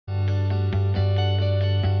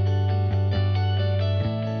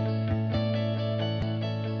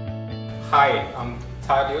Hi, I'm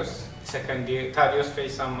Tadiwas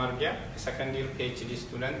Mergiya, second year PhD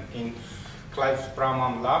student in Clive's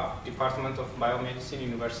Brahman Lab, Department of Biomedicine,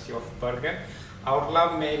 University of Bergen. Our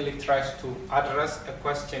lab mainly tries to address a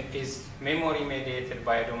question: is memory mediated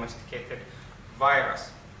by a domesticated virus?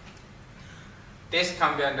 This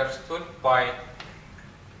can be understood by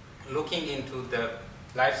looking into the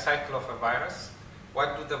life cycle of a virus.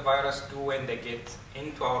 What do the virus do when they get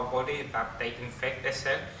into our body? That they infect a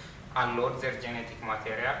cell, unload their genetic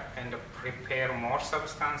material, and prepare more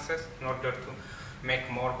substances in order to make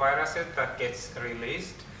more viruses that gets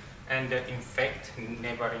released and infect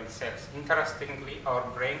neighboring cells. Interestingly, our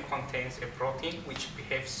brain contains a protein which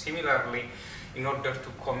behaves similarly in order to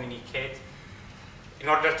communicate, in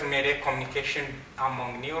order to mediate communication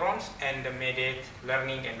among neurons and mediate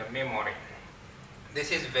learning and memory. This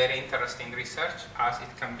is very interesting research as it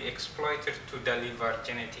can be exploited to deliver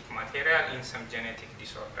genetic material in some genetic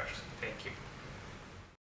disorders. Thank you.